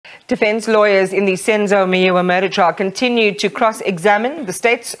Defense lawyers in the Senzo Meyiwa murder trial continued to cross-examine the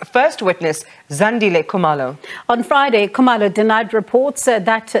state's first witness, Zandile Khumalo. On Friday, Khumalo denied reports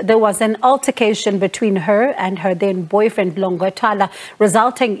that there was an altercation between her and her then-boyfriend, Longo Tala,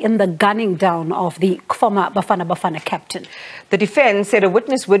 resulting in the gunning down of the former Bafana Bafana captain. The defense said a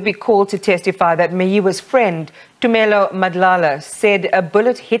witness would be called to testify that Meyiwa's friend, Tumelo Madlala, said a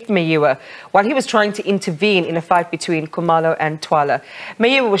bullet hit Meyiwa while he was trying to intervene in a fight between Khumalo and Twala.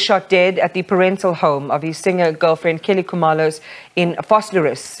 Meyiwa was shot dead at the parental home of his singer-girlfriend Kelly Khumalo's in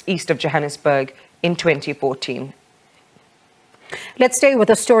Vosloorus, east of Johannesburg, in 2014. Let's stay with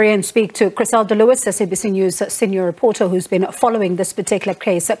the story and speak to Chriselda Lewis, SABC News senior reporter who's been following this particular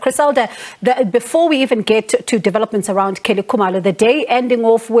case. Chriselda, before we even get to developments around Kelly Khumalo, the day ending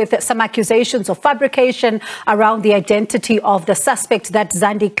off with some accusations of fabrication around the identity of the suspect that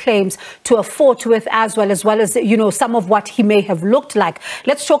Zandi claims to have fought with, as well as some of what he may have looked like.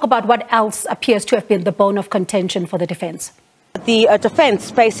 Let's talk about what else appears to have been the bone of contention for the defense. The defense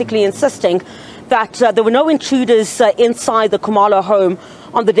basically insisting that there were no intruders inside the Khumalo home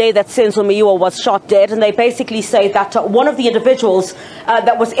on the day that Senzo Meyiwa was shot dead, and they basically say that one of the individuals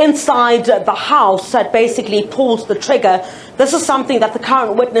that was inside the house had basically pulled the trigger. This is something that the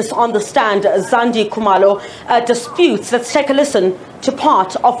current witness on the stand, Zandile Khumalo, disputes. Let's take a listen to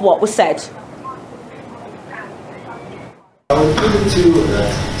part of what was said. I will put it to you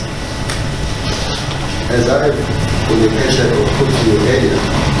that, as I communication or put to you earlier,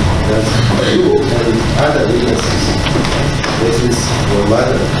 that you and other witnesses, this is your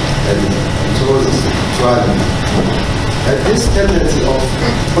mother and To's father, had this tendency of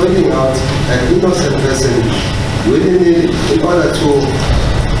pointing out an innocent person willingly in order to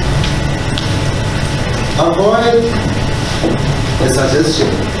avoid a suggestion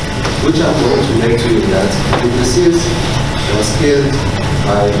which I'm going to make to you, that the deceased was killed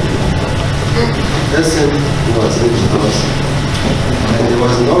by person who was in the house, and there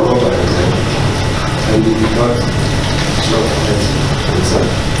was no robbery there, and we did not show himself.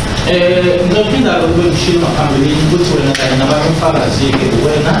 Ngaphinda lokushilo phambili ukuthi wena kanye nabafakazi-ke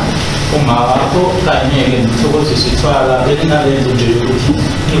wena uma wakho kanye-ke ngithokozisa ithwala belinalenzo nje yokuthi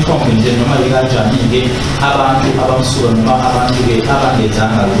nikhombe nje noma likanjani-ke abantu abamsulwa noma abantu-ke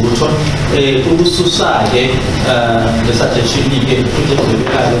abangenzanga lutho ukususa-ke le-suggestion-ke futhi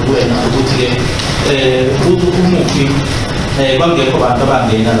ezobekale kuwena ukuthi-ke umufi kwangekho abantu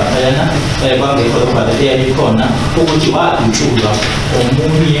abangena laphayana kwangekho lokubala eyayikhona ukuthi wadutshulwa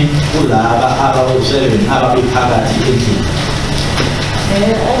omunye kulaba abawu-7 ababephakathi endlini.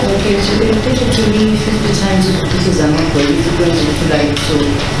 Okay, so they repeated to me 50 times this is an offer, if you're going to like so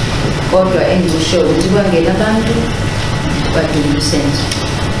kodwa engusho ukuthi kwangena abantu badumbusenzo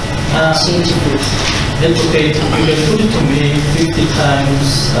change it. That's okay. You can put it to me 50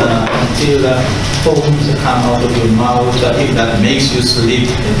 times until foams come out of your mouth. If that makes you sleep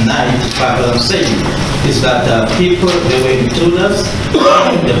at night, but what I'm saying is that people, they were intruders,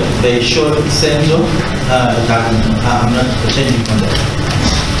 they showed Senzo. I'm not changing from that.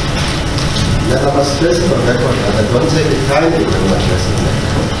 I must stress on record that I don't take the time to come back on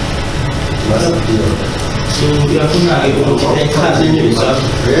record. You must be on that. So you are going to continue yourself.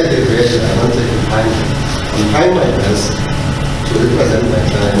 Really, I don't take the time. I'm trying my best to represent my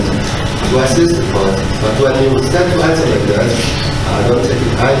client, to assist the court, but when you start to answer like that, I don't take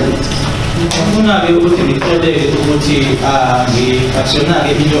it highly. Ngifuna-ke ukuthi ngiqede ukuthi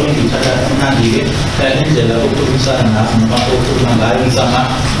ngi-actiona-ke into engiyithatha mnandi-ke indlela okukhulumisana ngayo noma okukhuluma ngayo ngizama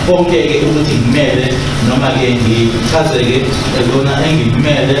konke-ke ukuthi ngimele noma-ke ngichazeke lona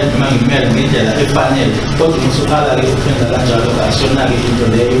engimele noma ngimele ngendlela efanele kodwa umusukhala-ke ukwenza kanjalo actiona-ke into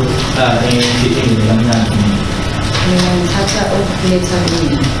leyo enginekamnandi. Mina ngithatha okuletha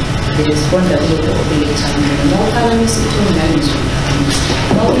mina ngiresponda kulokho okuletha mina mawuphakamisa ithoni nami ngizoyiphakamisa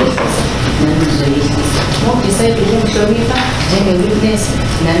mawulehlisa nami ngizoyehlisa mawudicide ukungihlonipha njenge-witness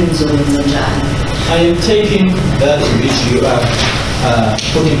nami ngizokwenza njalo. I am taking that which you are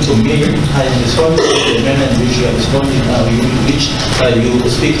putting to me. I respond to the manner in which you are responding, which you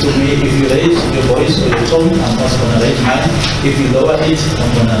speak to me. If you raise your voice or your tone, I'm also going to raise mine. If you lower it,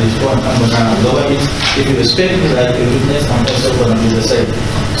 I'm going to respond. I'm going to lower it. If you respect me like a witness, I'm also going to do the same.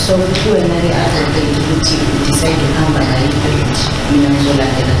 So kuwe nani advocate ukuthi decide ukuhamba naye iphephi mina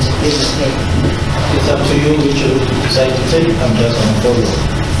ngizolandela nje kuphela. It's up to you which you decide to take. I'm just going to follow.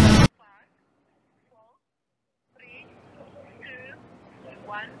 5, 4, 3, 2,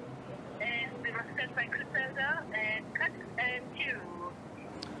 1, and we were sent by Chriselda and cut and cue.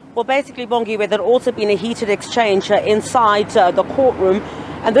 Well, basically, Bongi, there had also been a heated exchange inside the courtroom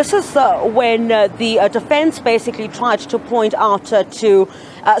And this is when the defense basically tried to point out to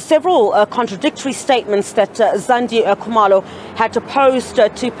several contradictory statements that Zandile Khumalo had posed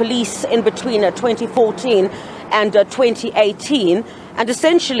to police in between 2014 and 2018. And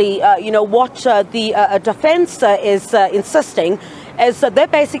essentially, what the defense is insisting is they're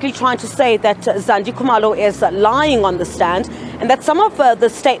basically trying to say that Zandile Khumalo is lying on the stand, and that some of the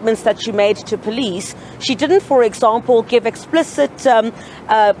statements that she made to police, she didn't, for example, give explicit,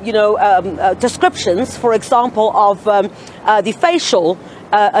 descriptions, for example, of the facial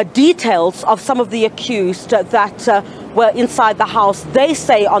details of some of the accused that were inside the house, they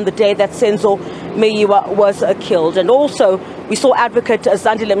say, on the day that Senzo Meyiwa was killed. And also, we saw Advocate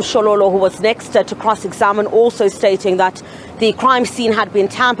Zandile Khumalo, who was next to cross-examine, also stating that the crime scene had been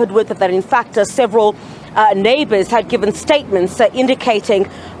tampered with, that in fact several neighbors had given statements indicating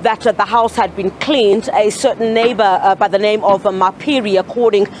that the house had been cleaned. A certain neighbor by the name of Mapiri,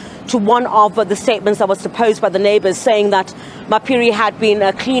 according to one of the statements that was deposed by the neighbors, saying that Mapiri had been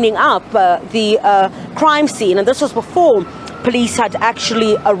cleaning up the crime scene, and this was before police had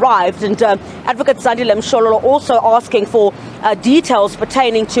actually arrived. And Advocate Zandile Khumalo also asking for details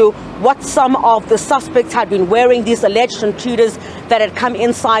pertaining to what some of the suspects had been wearing, these alleged intruders that had come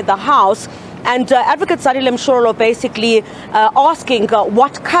inside the house. And Advocate Zandile Khumalo basically asking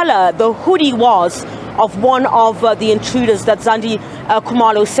what color the hoodie was of one of the intruders that Zandile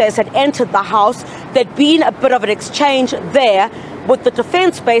Khumalo says had entered the house. There'd been a bit of an exchange there, with the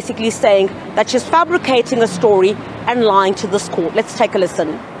defense basically saying that she's fabricating a story and lying to this court. Let's take a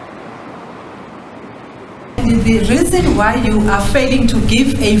listen. The reason why you are failing to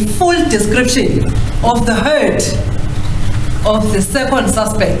give a full description of the hurt of the second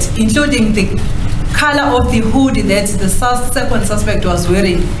suspect, including the color of the hoodie that the second suspect was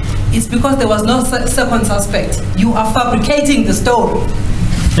wearing, is because there was no second suspect. You are fabricating the story.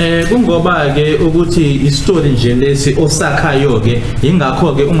 Kungoba ke ukuthi istory nje lesi osakhayo ke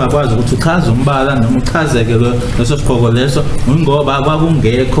ingakho ke ungakwazi ukuthi uchaze umbala noma uchazeke leso sigqoko leso ngoba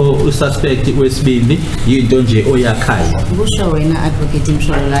kwakungekho ususpect wesibili into nje oyakhayo. Kusho wena Advocate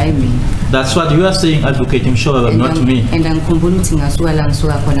Msholo la yimi. That's what you are saying, Advocate Msholo, not me. And angikhumbula ukuthi ngasuka la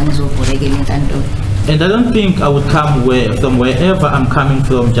ngisuka khona ngizovulekela inkantolo. And I don't think I would come from wherever I'm coming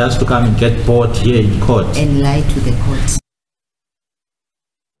from just to come and get bored here in court and lie to the court.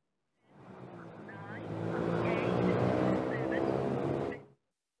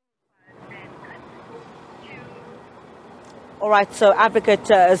 All right, so Advocate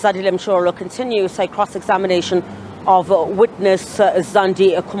Zandile Khumalo continues a cross-examination of witness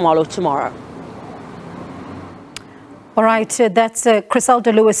Zandile Khumalo tomorrow. All right, that's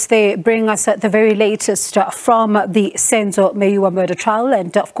Chriselda Lewis there, bringing us the very latest from the Senzo Meyiwa murder trial.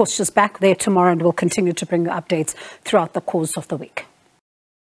 And of course, she's back there tomorrow and will continue to bring you updates throughout the course of the week.